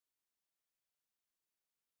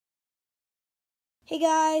Hey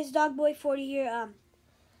guys, Dogboy40 here.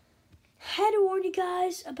 Had to warn you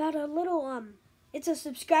guys about a little it's a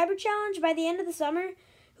subscriber challenge by the end of the summer.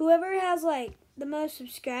 Whoever has like the most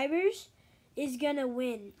subscribers is gonna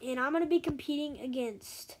win, and I'm gonna be competing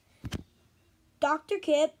against Dr.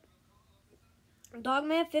 Kip,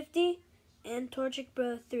 Dogman50, and Torchic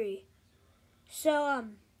Bro 3. So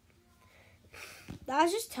I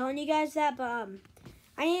was just telling you guys that, but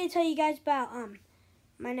I need to tell you guys about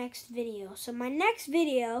my next video. So my next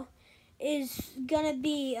video is gonna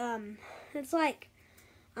be it's like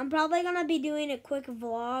I'm probably gonna be doing a quick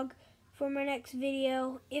vlog for my next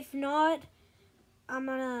video. If not, I'm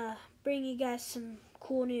gonna bring you guys some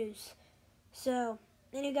cool news. So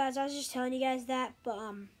anyway guys, I was just telling you guys that, but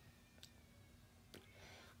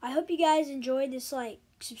I hope you guys enjoyed this like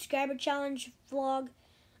subscriber challenge vlog.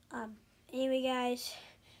 Anyway guys,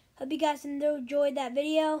 hope you guys enjoyed that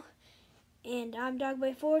video. And I'm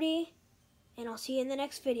Dogboy40, and I'll see you in the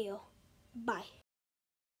next video. Bye.